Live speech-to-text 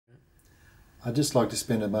I'd just like to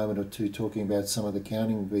spend a moment or two talking about some of the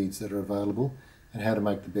counting beads that are available and how to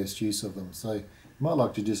make the best use of them. So you might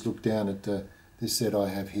like to just look down at this set I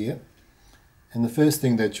have here. And the first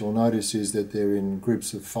thing that you'll notice is that they're in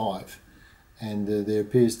groups of 5. And there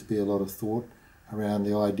appears to be a lot of thought around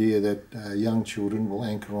the idea that young children will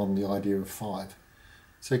anchor on the idea of 5.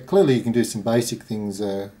 So clearly you can do some basic things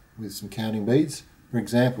with some counting beads. For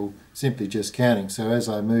example, simply just counting. So as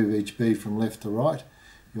I move each bead from left to right,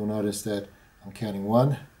 you'll notice that I'm counting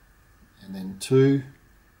 1, and then 2,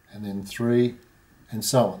 and then 3, and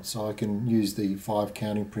so on. So I can use the 5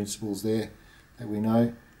 counting principles there that we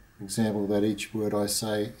know. For example, that each word I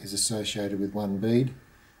say is associated with 1 bead,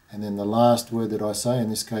 and then the last word that I say,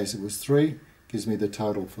 in this case it was 3, gives me the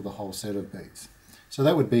total for the whole set of beads. So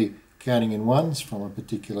that would be counting in ones from a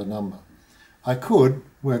particular number. I could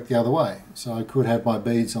work the other way. So I could have my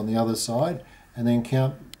beads on the other side and then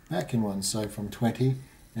count back in ones. So from 20,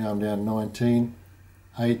 now I'm down 19,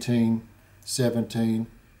 18, 17,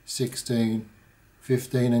 16,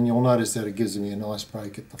 15, and you'll notice that it gives me a nice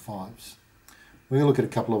break at the 5s. We'll look at a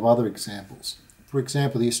couple of other examples. For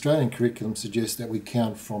example, the Australian curriculum suggests that we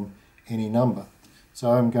count from any number.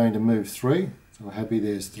 So I'm going to move 3, so we're happy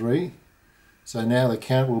there's 3. So now the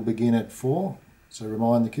count will begin at 4. So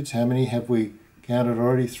remind the kids, how many have we counted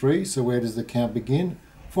already? 3. So where does the count begin?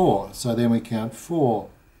 4. So then we count 4,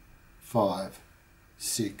 5,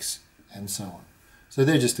 6, and so on. So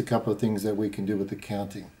they're just a couple of things that we can do with the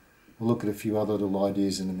counting. We'll look at a few other little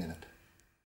ideas in a minute.